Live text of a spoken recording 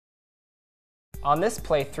On this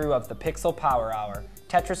playthrough of the Pixel Power Hour,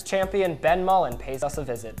 Tetris Champion Ben Mullen pays us a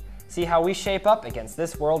visit. See how we shape up against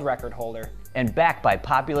this world record holder. And backed by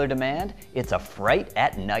popular demand, it's a fright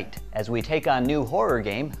at night as we take on new horror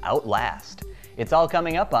game Outlast. It's all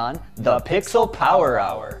coming up on the Pixel Power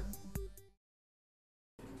Hour.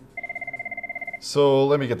 So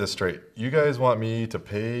let me get this straight. You guys want me to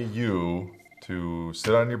pay you to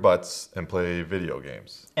sit on your butts and play video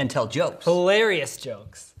games? And tell jokes. Hilarious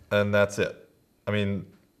jokes. And that's it. I mean,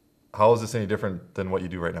 how is this any different than what you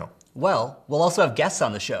do right now? Well, we'll also have guests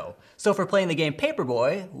on the show. So if we're playing the game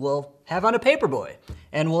Paperboy, we'll have on a paperboy.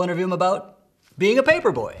 And we'll interview him about being a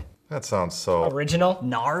paperboy. That sounds so Original.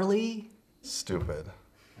 Gnarly. stupid.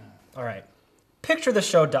 All right. Picture the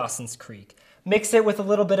show Dawson's Creek. Mix it with a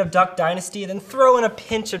little bit of Duck Dynasty, then throw in a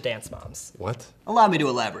pinch of Dance Moms. What? Allow me to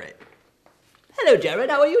elaborate. Hello, Jared.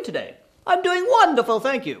 How are you today? I'm doing wonderful,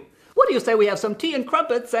 thank you. What do you say we have some tea and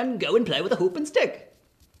crumpets and go and play with a hoop and stick?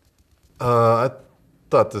 I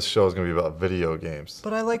thought this show was gonna be about video games.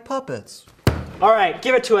 But I like puppets. All right,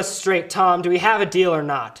 give it to us straight, Tom. Do we have a deal or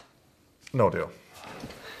not? No deal.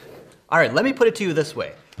 All right, let me put it to you this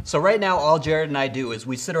way. So right now, all Jared and I do is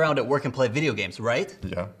we sit around at work and play video games, right?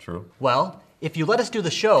 Yeah, true. Well, if you let us do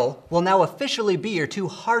the show, we'll now officially be your two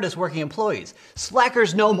hardest working employees.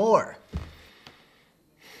 Slackers no more.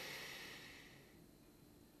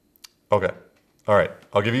 Okay. All right.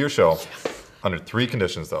 I'll give you your show under 3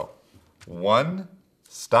 conditions, though. 1,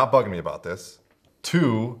 stop bugging me about this.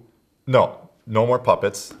 2, no more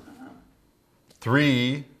puppets.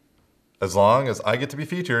 3, as long as I get to be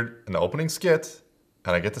featured in the opening skit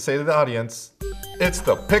and I get to say to the audience, it's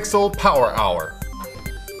the Pixel Power Hour.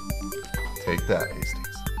 Take that, Hastings.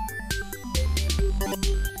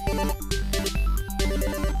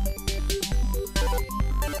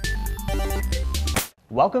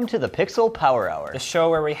 Welcome to the Pixel Power Hour. The show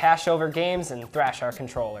where we hash over games and thrash our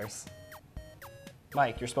controllers.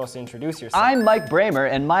 Mike, you're supposed to introduce yourself. I'm Mike Bramer,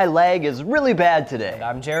 and my leg is really bad today.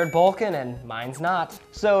 I'm Jared Bolkin, and mine's not.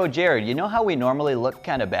 So, Jared, you know how we normally look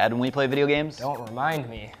kind of bad when we play video games? Don't remind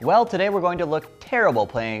me. Well, today we're going to look terrible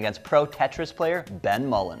playing against pro Tetris player Ben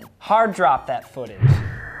Mullen. Hard drop that footage.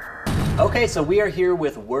 Okay, so we are here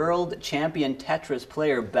with world champion Tetris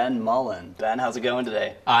player Ben Mullen. Ben, how's it going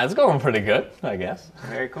today? It's going pretty good, I guess.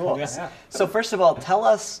 Very cool. Yeah. So first of all, tell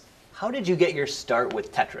us, how did you get your start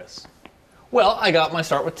with Tetris? Well, I got my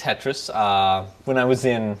start with Tetris when I was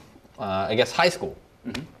in, I guess, high school.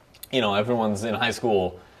 Mm-hmm. You know, everyone's in high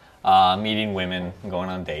school meeting women, going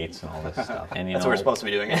on dates and all this stuff. And, That's what we're supposed to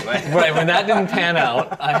be doing anyway. Right, when that didn't pan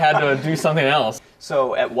out, I had to do something else.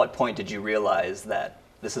 So at what point did you realize that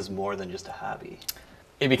this is more than just a hobby?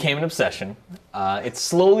 It became an obsession. It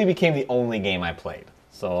slowly became the only game I played.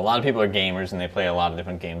 So a lot of people are gamers and they play a lot of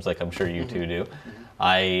different games, like I'm sure you two do.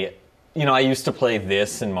 I used to play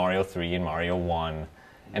this and Mario 3 and Mario 1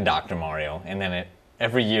 and Dr. Mario, and then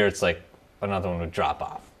every year it's like another one would drop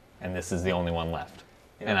off, and this is the only one left.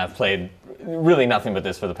 Yeah. And I've played really nothing but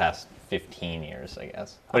this for the past 15 years, I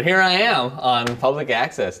guess. But here I am on public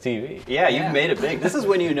access TV. Yeah, you've made it big. This is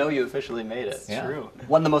when you know you officially made it. Yeah. True.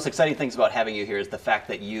 One of the most exciting things about having you here is the fact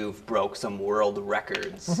that you've broke some world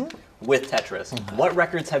records with Tetris. What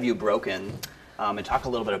records have you broken? And talk a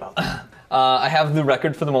little bit about that. I have the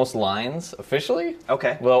record for the most lines officially.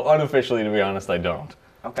 Okay. Well, unofficially, to be honest, I don't.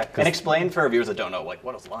 Okay. And explain for our viewers that don't know, like,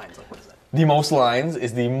 what is lines? Like, what is that? The most lines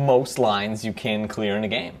is the most lines you can clear in a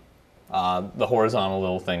game. The horizontal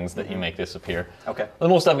little things that you make disappear. Okay. The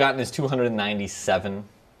most I've gotten is 297,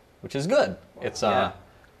 which is good. It's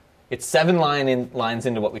it's 7 lines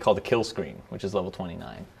into what we call the kill screen, which is level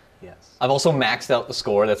 29. Yes. I've also maxed out the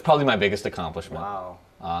score. That's probably my biggest accomplishment. Wow.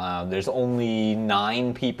 There's only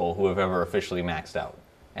 9 people who have ever officially maxed out,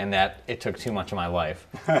 and that it took too much of my life.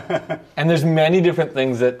 And there's many different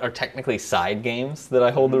things that are technically side games that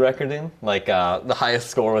I hold the record in, like the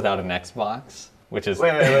highest score without an Xbox, which is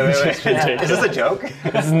Wait. Is this a joke?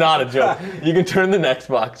 This is not a joke. You can turn the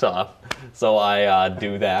Xbox off. So I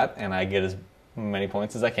do that, and I get as many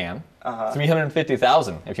points as I can.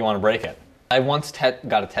 350,000 if you want to break it. I once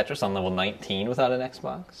got a Tetris on level 19 without an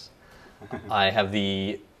Xbox.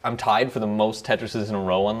 I'm tied for the most Tetrises in a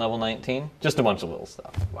row on level 19. Just a bunch of little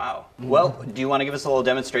stuff. Wow. Well, do you want to give us a little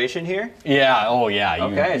demonstration here? Yeah, oh yeah,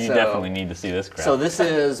 you so definitely need to see this crap. So this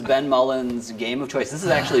is Ben Mullen's game of choice. This is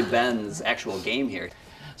actually Ben's actual game here.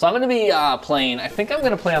 So I'm going to be playing, I think I'm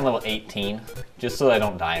going to play on level 18, just so that I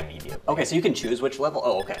don't die immediately. Okay, so you can choose which level?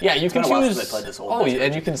 Oh, okay. Yeah, you can choose. I played this whole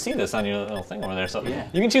and you can see this on your little thing over there. So yeah.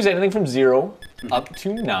 You can choose anything from 0 up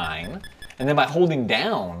to 9, and then by holding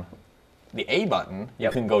down the A button, you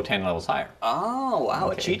can go 10 levels higher. Oh, wow,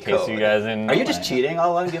 a cheat in case code. you guys didn't Are you know just that. cheating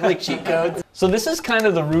all along? Do you have like cheat codes? So this is kind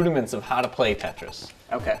of the rudiments of how to play Tetris.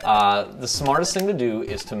 Okay. The smartest thing to do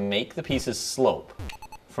is to make the pieces slope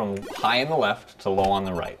from high on the left to low on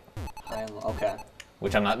the right, Okay.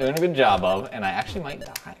 which I'm not doing a good job of, and I actually might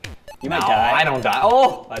die. You might die. I don't die.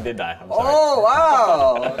 Oh, I did die. I'm sorry. Oh,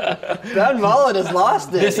 wow. Ben Mullen has lost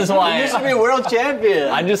it. This is why- He used to be world champion.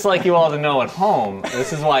 I'd just like you all to know at home,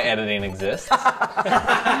 this is why editing exists. We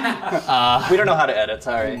don't know how to edit,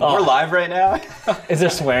 sorry. Oh. We're live right now. Is there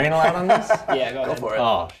swearing allowed on this? Yeah, go ahead. For it.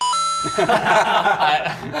 Oh.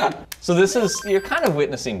 So this is, you're kind of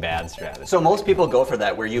witnessing bad strategy. So most people go for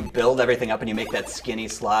that, where you build everything up and you make that skinny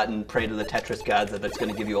slot and pray to the Tetris gods that it's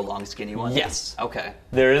going to give you a long, skinny one? Yes. Okay.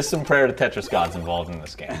 There is some prayer to Tetris gods involved in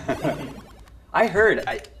this game. I heard.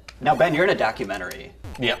 Now, Ben, you're in a documentary.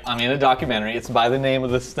 Yep, I'm in a documentary. It's by the name of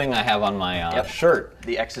this thing I have on my shirt.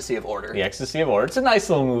 The Ecstasy of Order. The Ecstasy of Order. It's a nice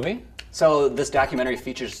little movie. So this documentary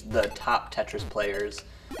features the top Tetris players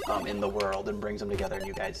in the world and brings them together, and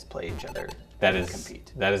you guys play each other. That and is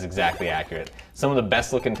compete. that is exactly accurate. Some of the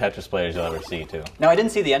best looking Tetris players you'll ever see too. Now, I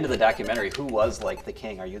didn't see the end of the documentary. Who was like the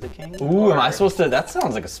king? Are you the king? Ooh, Or- am I supposed to? That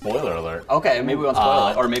sounds like a spoiler alert. Okay, maybe we won't spoil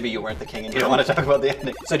it, or maybe you weren't the king and you don't want to talk about the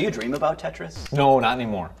ending. So, do you dream about Tetris? No, not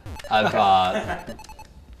anymore. I've.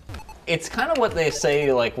 It's kind of what they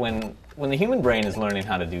say, like when the human brain is learning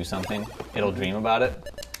how to do something, it'll dream about it.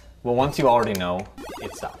 But once you already know,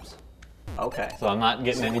 it stops. Okay. So I'm not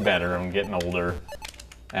getting any better. I'm getting older,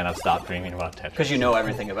 and I've stopped dreaming about Tetris. Because you know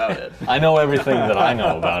everything about it. I know everything that I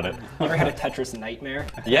know about it. You ever had a Tetris nightmare?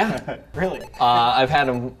 Yeah. Really? I've had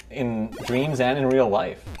them in dreams and in real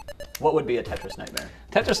life. What would be a Tetris nightmare?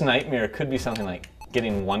 Tetris Nightmare could be something like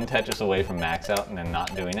getting one Tetris away from max out and then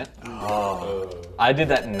not doing it. Oh. I did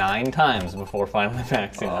that 9 times before finally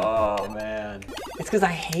maxing out. Oh, man. It's because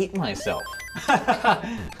I hate myself.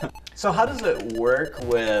 So how does it work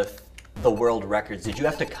with the world records? Did you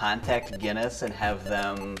have to contact Guinness and have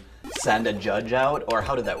them send a judge out, or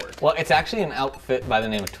how did that work? Well, it's actually an outfit by the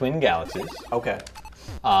name of Twin Galaxies. Okay.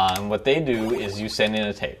 And what they do is you send in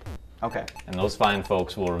a tape, Okay. and those fine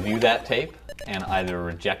folks will review that tape and either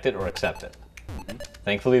reject it or accept it.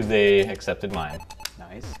 Thankfully, they accepted mine.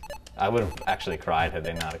 Nice. I would have actually cried had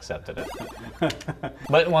they not accepted it.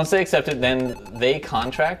 But once they accept it, then they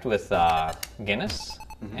contract with Guinness,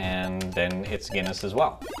 and then it's Guinness as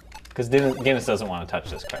well. Because Guinness doesn't want to touch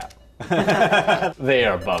this crap. They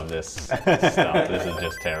are above this stuff. This is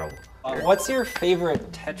just terrible. What's your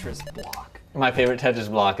favorite Tetris block? My favorite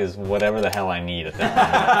Tetris block is whatever the hell I need at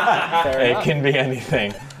that moment. It can be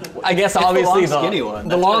anything. I guess obviously long, skinny one. The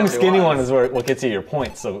That's long what everyone skinny one wants. is what gets you your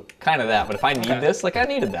points, so kind of that. But if I need this, like I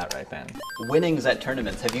needed that right then. Winnings at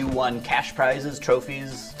tournaments. Have you won cash prizes,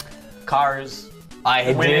 trophies, cars?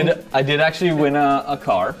 I did actually win a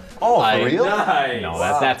car. Oh, for real? Nice. No,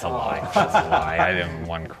 that's a lie. That's a lie. I didn't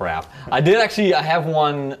win crap. I have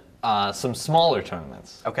won some smaller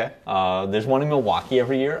tournaments. Okay. There's one in Milwaukee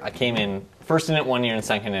every year. I came in first in it one year and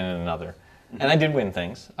second in it another. And I did win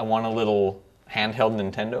things. I won a little handheld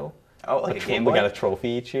Nintendo. Oh, like a Game We Boy? got a trophy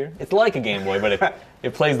each year. It's like a Game Boy, but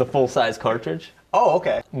it plays the full-size cartridge. Oh,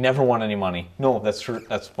 okay. Never won any money. No, that's true.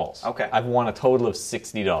 That's false. Okay. I've won a total of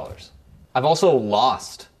 $60. I've also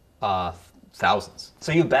lost thousands.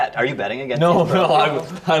 So you bet. Are you betting against No, these no,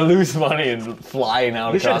 pros? I lose money and flying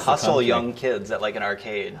out You should across the hustle country. young kids at like an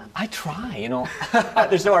arcade. I try, you know.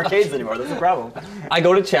 There's no arcades anymore. That's the problem. I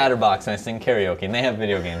go to Chatterbox and I sing karaoke, and they have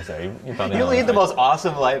video games there. You probably You know lead that, the right? most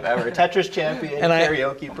awesome life ever. Tetris champion, And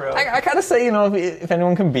karaoke pro. I kind of say, you know, if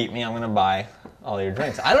anyone can beat me, I'm going to buy all your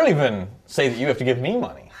drinks. I don't even say that you have to give me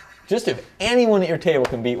money. Just if anyone at your table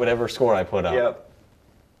can beat whatever score I put up, Yep.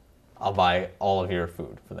 I'll buy all of your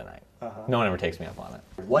food for the night. No one ever takes me up on it.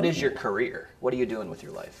 What is your career? What are you doing with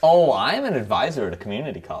your life? Oh, I'm an advisor at a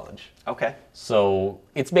community college. Okay. So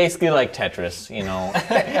it's basically like Tetris, you know.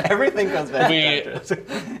 Everything comes back We- to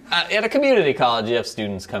Tetris. At a community college, you have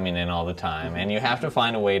students coming in all the time, and you have to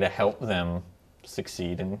find a way to help them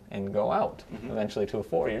succeed and go out eventually to a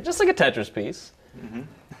 4-year. Just like a Tetris piece.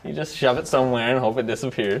 You just shove it somewhere and hope it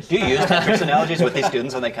disappears. Do you use Tetris analogies with these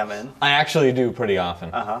students when they come in? I actually do pretty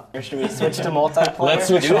often. Or should we switch to multiplayer? Let's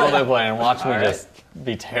switch to Do it. multiplayer and watch me All right. just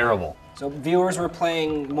be terrible. So viewers, we're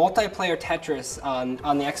playing multiplayer Tetris on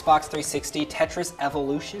the Xbox 360. Tetris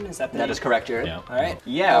Evolution, is that the That name? is correct, Jared. Yeah. All right.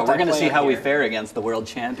 Yeah, we're going to see Multiplayer how we here. fare against the world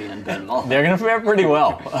champion, Ben Mullen. They're gonna fare pretty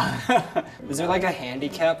well. Is there like a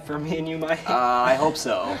handicap for me and you, Mike? I hope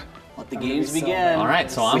so. Let the games gonna be so begin. bad. All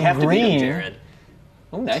right, so We I'm have to beat green. him, Jared.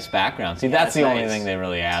 Oh, nice background. See, that's that's the only nice. thing they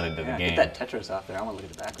really added to the Yeah, game. get that Tetris off there. I want to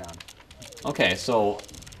look at the background. Okay, so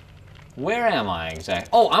Where am I exactly?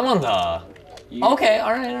 Oh, I'm on the... Okay,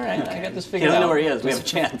 all right. I got this He figured doesn't out. know where he is. We have a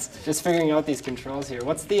chance. Just figuring out these controls here.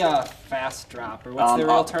 What's the fast drop, or what's the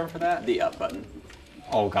real term for that? The up button.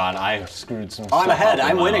 Oh God, I screwed some Oh, I'm stuff ahead. up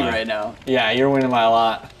in I'm my winning life. right now. Yeah, you're winning by a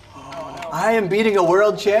lot. I am beating a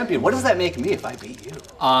world champion. What does that make me if I beat you?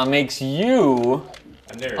 Makes you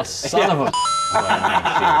A nerd. a son of a...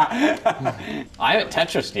 I haven't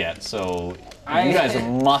Tetrised yet, so you guys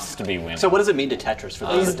must be winning. So what does it mean to Tetris for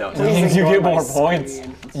those that don't It know? means you ignore get my more points.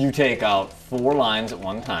 screen. You take out 4 lines at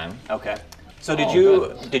one time. Okay. So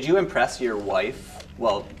Oh, did you impress your wife?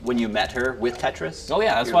 Well, when you met her with Tetris? Oh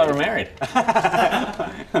yeah, that's Your why we're wife.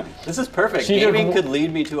 married. This is perfect. She took Gaming w- could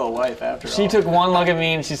lead me to a wife after all. She took one look at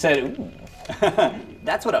me and she said, "Ooh,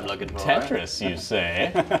 That's what I'm looking for. Tetris, you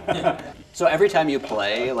say?" So every time you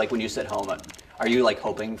play, like when you sit home, are you like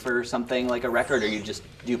hoping for something like a record, or do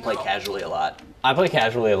you play casually a lot? I play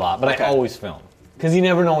casually a lot, but Okay. I always film. Because you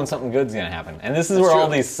never know when something good's gonna happen. And this is That's where all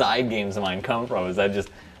true. these side games of mine come from, is I just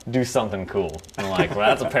do something cool. And I'm like, well,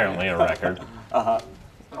 that's apparently a record.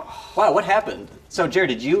 Wow, what happened? So Jared,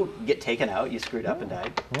 did you get taken out? You screwed up and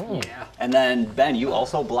died? Yeah. And then Ben, you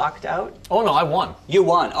also blocked out? Oh no, I won. You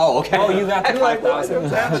won. Oh, okay. Oh, you got the I'm like, what 5,000.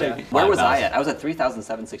 was happening? Where was I 5,000. at? I was at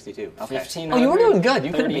 3,762. Okay. 1500. Oh, you were doing good.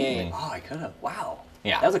 You could have beat 38. me. Oh, I could have. Wow.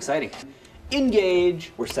 Yeah. That was exciting.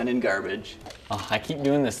 Engage. We're sending garbage. Oh, I keep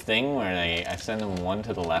doing this thing where I send them one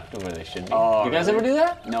to the left of where they should be. Oh, you guys really? ever do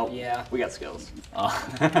that? No. Yeah. We got skills.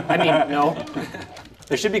 I mean, no.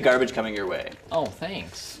 There should be garbage coming your way. Oh,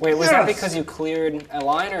 thanks. Wait, was that Yes. because you cleared a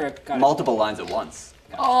line, or it got Multiple lines at once.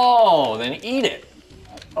 Oh, then eat it.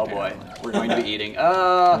 Oh boy, we're going to be eating.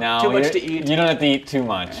 No, too much you're- to eat. You don't have to eat too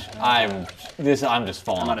much. I'm just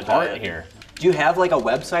falling on a apart diet. here. Do you have like a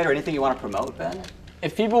website or anything you want to promote, Ben?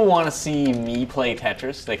 If people want to see me play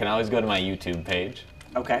Tetris, they can always go to my YouTube page.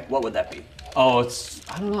 Okay, what would that be? Oh,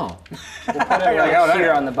 I don't know. put it right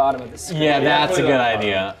here on the bottom of the screen? Yeah, that's a good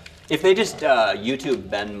idea. If they just YouTube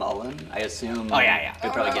Ben Mullen, I assume. Oh, yeah.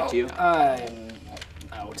 They'd probably get to you. I'm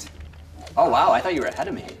out. Oh wow, I thought you were ahead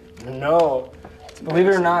of me. No. Believe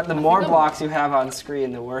it or not, the more blocks you have on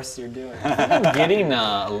screen, the worse you're doing. I'm getting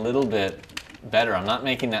a little bit better. I'm not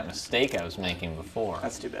making that mistake I was making before.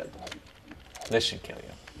 That's too bad. This should kill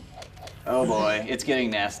you. Oh boy, it's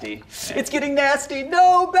getting nasty. It's getting nasty.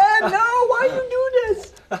 No, Ben, no, why you do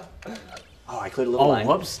this? Oh, I cleared a little Oh, line.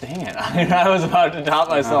 whoops, dang it. I was about to top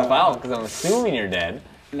myself out because I'm assuming you're dead.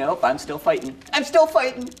 Nope, I'm still fighting. I'm still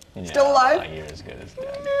fighting. Still Yeah, alive. You're as good as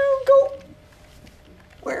dead. No, go.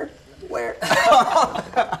 Where?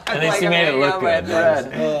 At least you made it look good.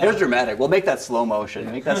 It was dramatic. We'll make that slow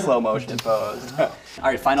motion. Make that slow motion imposed. All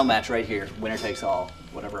right, final match right here. Winner takes all,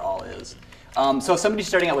 whatever all is. So if somebody's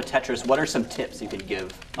starting out with Tetris, what are some tips you can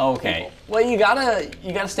give? Okay. Well, you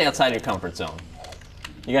gotta stay outside your comfort zone.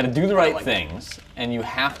 You gotta do the right like things, and you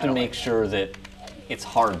have to make sure that it's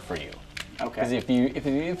hard for you. Because Okay. if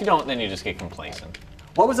you don't, then you just get complacent.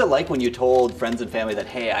 What was it like when you told friends and family that,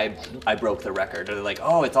 hey, I broke the record? Or they're like,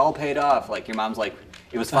 oh, it's all paid off. Like your mom's like,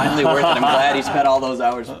 it was finally worth it. I'm glad he spent all those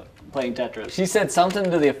hours playing Tetris. She said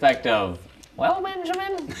something to the effect of, "Well,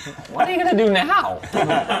 Benjamin, what are you gonna do now?"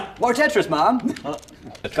 More Tetris, Mom.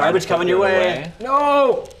 Garbage coming your way.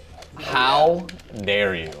 No! How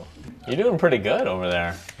dare you? You're doing pretty good over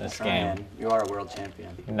there, this game. Man, you are a world champion.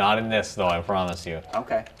 Not in this, though, I promise you.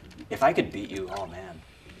 Okay. If I could beat you, oh man,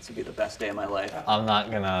 this would be the best day of my life. I'm not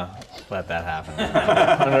gonna let that happen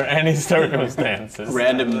under any circumstances.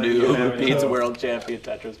 Random noob beats a world champion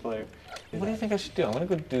Tetris player. What do you think I should do? I'm gonna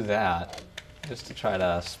go do that, just to try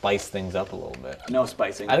to spice things up a little bit. No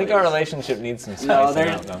spicing. I think our please. relationship needs some No,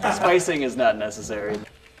 spicing up, though. spicing is not necessary.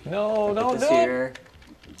 No, don't This do it. here.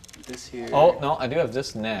 This here. Oh, no, I do have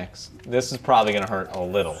this next. This is probably gonna hurt a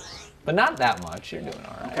little, but not that much. You're doing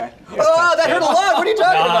all right. Okay. Oh, that hurt a lot. What are you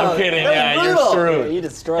talking No, about? I'm kidding. That Yeah, was you're brutal. screwed. You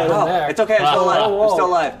destroyed Oh, him there. it's okay. I'm still alive. Whoa, I'm still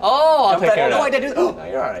alive. Oh, I'll Jump take back. care of No, that. I did do. Oh. No,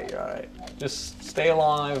 you're all right. You're all right. Just stay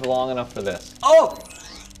alive long enough for this. Oh.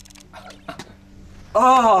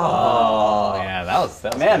 Oh. Oh, yeah, that was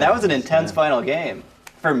Man, good. that was an intense final game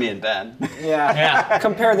for me and Ben. Yeah. Yeah.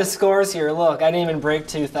 Compare the scores here. Look, I didn't even break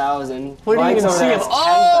 2,000. Where do you Mine's even over see there it? at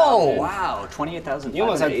Oh! 10,000. Wow, 28,582 You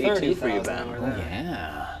almost had for you, 30,000 Ben. over there.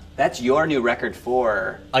 Yeah. That's your new record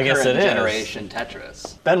for I guess current it is. generation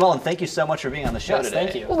Tetris. Ben Mullen, thank you so much for being on the show Yes, today.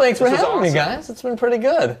 thank you. Well, thanks for This was having me, awesome. guys. It's been pretty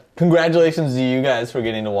good. Congratulations to you guys for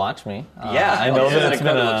getting to watch me. Yeah, I know this is that an it's been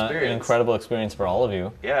incredible an experience. incredible experience for all of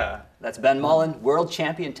you. Yeah, that's Ben Mullen, world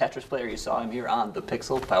champion Tetris player. You saw him here on the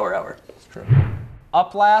Pixel Power Hour. It's true.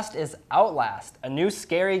 Outlast is Outlast, a new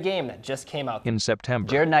scary game that just came out. in September.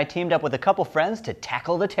 Jared and I teamed up with a couple friends to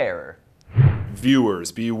tackle the terror.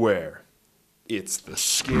 Viewers beware. It's the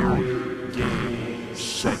Scary Game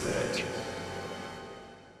segment.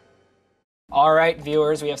 All right,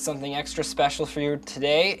 viewers, we have something extra special for you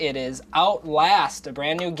today. It is Outlast, a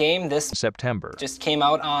brand new game this September. just came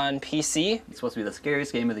out on PC. It's supposed to be the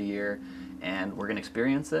scariest game of the year, and we're gonna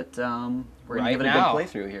experience it. We're gonna Right give it now. a good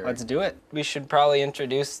playthrough here. Let's do it. We should probably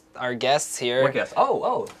introduce our guests here. What guess?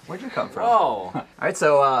 Oh, where'd you come from? Oh, All right,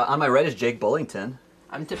 so on my right is Jake Bullington.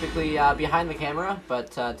 I'm typically behind the camera,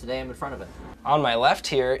 but today I'm in front of it. On my left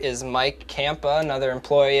here is Mike Campa, another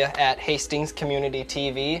employee at Hastings Community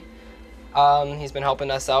TV. He's been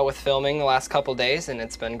helping us out with filming the last couple days, and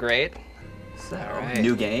it's been great. So, right.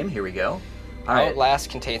 new game, here we go. All right.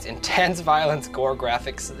 Outlast contains intense violence, gore,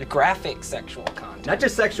 graphic sexual content. Not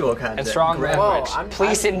just sexual content. And strong language. Whoa,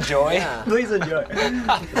 Please enjoy. Yeah. Please enjoy.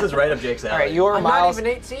 This is right up Jake's alley. All right, you're I'm Miles. not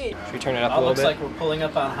even 18. Should we turn it up a That little looks bit? like we're pulling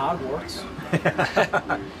up on Hogwarts.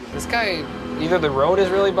 This guy, either the road is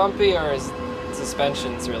really bumpy or his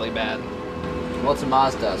suspension's really bad. Well, it's a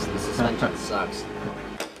Mazda, so the suspension sucks.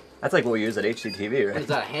 That's like what we use at HDTV, right? Is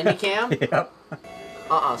that a handy cam? Yep.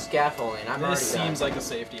 Scaffolding. I'm already This seems like a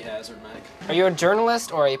safety hazard, Mike. Are you a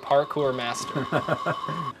journalist or a parkour master?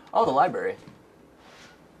 Oh, the library.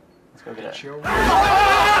 Let's go get it. Chill.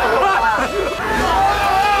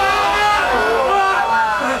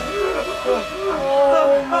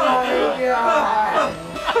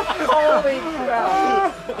 Holy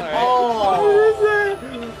crap!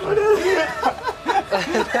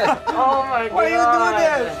 Oh my god! Why are you doing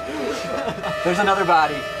this? There's another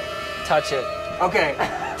body. Touch it. Okay.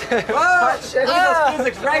 Oh, Jesus,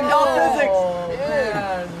 physics, ragdoll physics.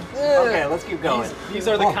 Man. Okay, let's keep going. These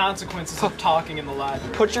are the consequences of talking in the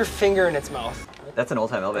library. Put your finger in its mouth. That's an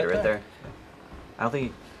old-time elevator right there. I don't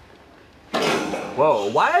think.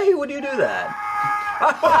 Whoa! Why would you do that?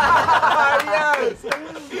 Yes!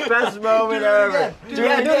 Best moment ever. Do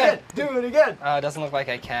it again. Do it again. It doesn't look like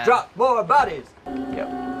I can. Drop more bodies. Yep.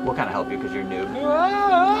 We'll kind of help you because you're new.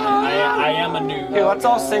 I am a noob. Here, let's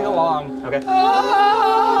all sing along. Okay.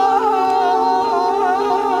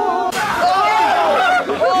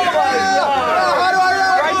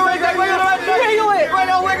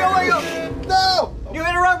 No! You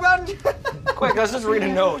hit a wrong button! Quick, let's just read a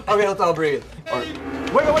note. Okay, let's all breathe. Or,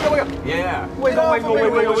 wiggle, wiggle, wiggle. Yeah.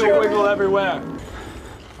 Wiggle everywhere.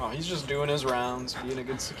 Oh, he's just doing his rounds, being a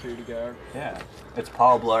good security guard. Yeah. It's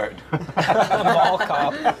Paul Blart. Mall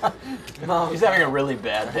cop. He's having a really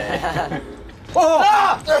bad day. Don't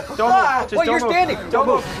move. Just Wait, don't you're move. standing. Don't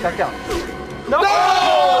move. Back down. No!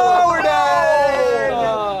 No! We're dead!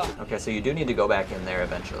 Okay, so you do need to go back in there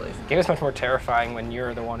eventually. Game is much more terrifying when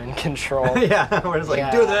you're the one in control. Yeah, we're just like,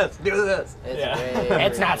 Yeah. do this, do this. It's Yeah. way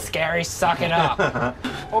It's not scary, suck it up.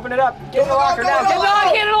 Open it up. Get in the locker now. Get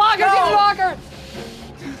in the locker, get in the locker.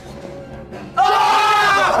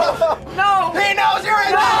 No! He knows you're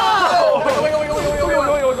in there!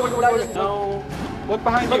 No. Look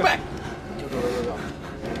behind you. Look back!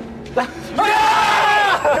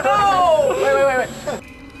 No! Wait.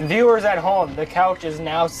 Viewers at home, the couch is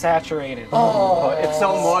now saturated. Oh, it's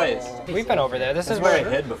so moist. We've been over there. This This is is where where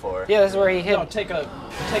I hid before. Yeah, this is where he hid. No, take a left.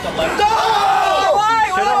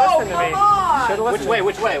 Should have listened to me. Should have Which listened. way,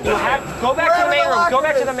 which way? Which way? Go back to the main room. Go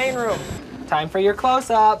back to the main room. Time for your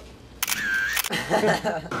close-up.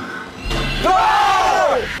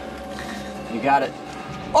 You got it.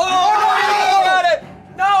 Oh, you got it!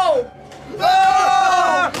 No!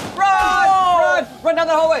 Run down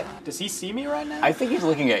the hallway! Does he see me right now? I think he's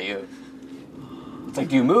looking at you. It's like,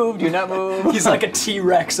 do you move? Do you not move? He's like a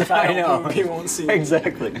T-Rex. If I I know. don't move, he won't see me.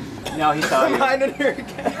 Exactly. No, he saw you. Behind it here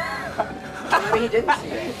again. Maybe he didn't see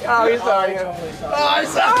it. Oh, he saw you. Totally saw Oh, I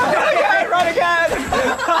saw you! Run again!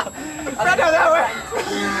 Run down that way!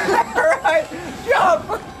 Right! Jump!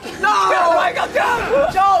 No! Jump, Michael,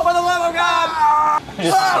 jump! Jump for the love of God!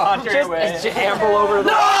 Just saunter your way. Just amble over the.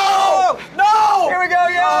 No! No! Here we go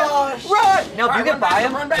again! Run! Now, do you Run get by back,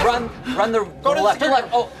 him? run back. Run the Go to left. the left.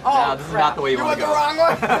 Oh, no, this is not the way you want to go. wrong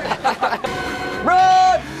one.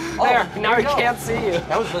 Run! There, Oh, now he here we go. can't see you.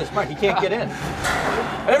 That was really smart. He can't get in.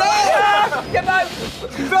 No! Get by!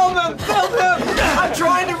 Film him! Film him! I'm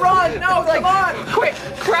trying to run! No, come on! Quick,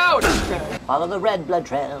 crowd! Follow the red blood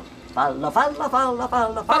trail. Follow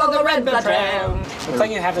the red blood trail. Looks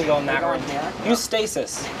like you have to go in that room. Use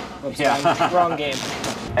stasis. Whoops, Yeah. wrong game.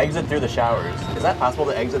 Exit through the showers. Is that possible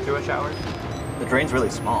to exit through a shower? The drain's really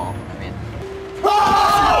small. I mean.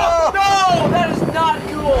 Oh! No! That is not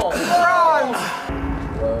cool!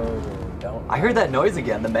 Whoa, don't. I heard that noise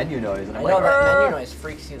again, the menu noise, and I'm I know like, that menu noise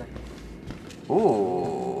freaks you.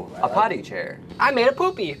 ooh, a potty chair. I made a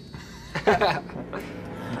poopy. Our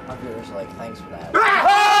viewers are like, thanks for that.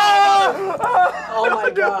 Oh Oh my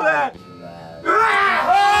god. that. That.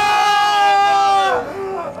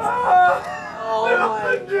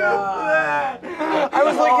 I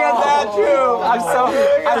was looking at that too. I'm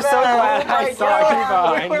so glad I saw you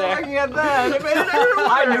behind there. Looking at that.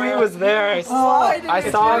 I knew he was there. I saw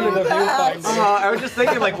him in the viewfinder. I was just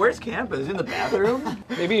thinking, like, where's Campa? Is he in the bathroom?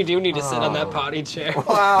 Maybe you do need to sit on that potty chair.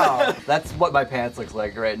 Wow. That's what my pants looks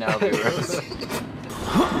like right now, viewers.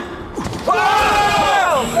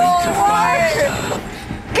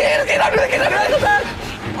 Get under the bed!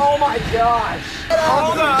 Oh my gosh!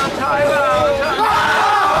 Hold on, time out!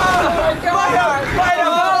 Fight him!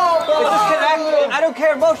 It's disconnected. I don't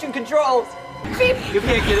care, motion controls. You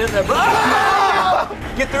can't get in there, bro.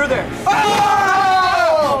 Get through there.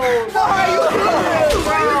 Oh! Why are you doing this?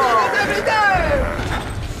 Why are you doing this every time?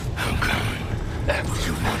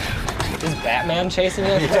 Is Batman chasing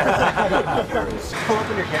you? Pull up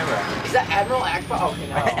in your camera. Is that Admiral Akbar? Okay,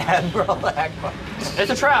 no. Admiral Akbar.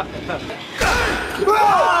 It's a trap.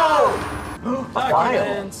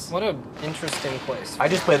 Documents. What an interesting place. I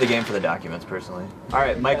just play the game for the documents, personally. All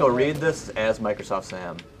right, Michael, read this as Microsoft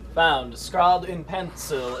Sam. Found, scrawled in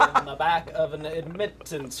pencil in the back of an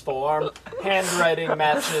admittance form. Handwriting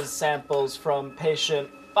matches samples from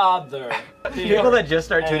patient father. People that just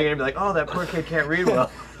start tuning in and be like, oh, that poor kid can't read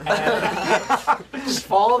well. Just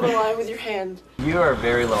follow the line with your hand. You are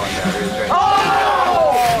very low on batteries right now.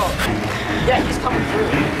 Oh! Yeah, he's coming through.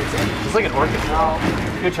 It's like an orchestra.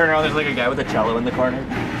 You turn around, there's like a guy with a cello in the corner.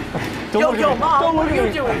 Yo, Mom, what are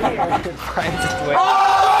you doing here?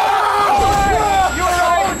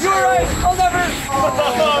 You're right.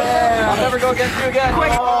 I'll never go against you again.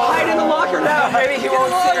 Quick, hide in the locker now. Maybe he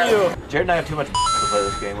won't see you. Jared and I have too much to play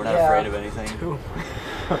this game. We're not afraid of anything.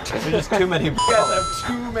 There's just too many. You guys have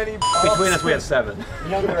too many. Between us, we have 7. You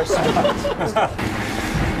know there are 7.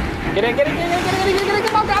 Get it,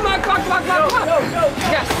 come on, come on. No.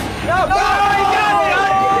 Yes. No, he got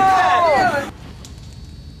it.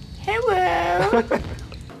 Hello.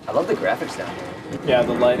 I love the graphics down here. Yeah,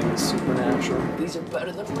 the lighting is supernatural. These are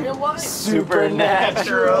better than real life.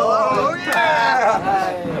 Supernatural. Oh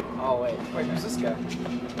yeah. Oh wait, who's this guy?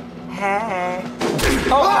 Hey.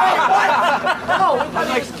 Oh, I'm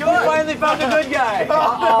like, we finally found a good guy.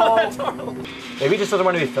 Uh-oh. Maybe he just doesn't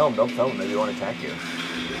want to be filmed. Don't film him. Maybe he won't attack you.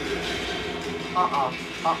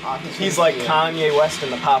 He's like Kanye West in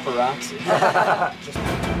the paparazzi.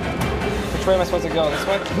 Which way am I supposed to go? This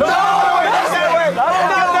way? No! Not that way! Not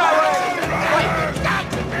that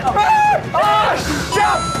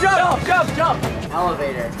way! Jump!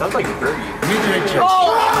 elevator. Sounds like 30.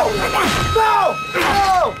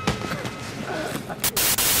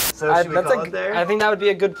 So should we call it there? I think that would be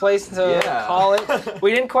a good place to call it.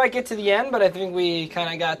 We didn't quite get to the end, but I think we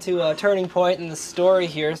kind of got to a turning point in the story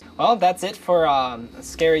here. Well, that's it for a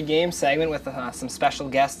scary game segment with some special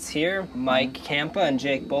guests here, Mike Campa and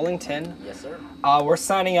Jake Bullington. Yes, sir. We're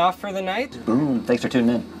signing off for the night. Boom. Thanks for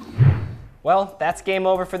tuning in. Well, that's game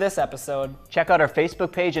over for this episode. Check out our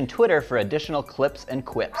Facebook page and Twitter for additional clips and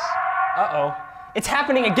quips. Uh-oh. It's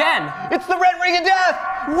happening again! It's the Red Ring of Death!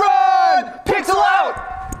 Run!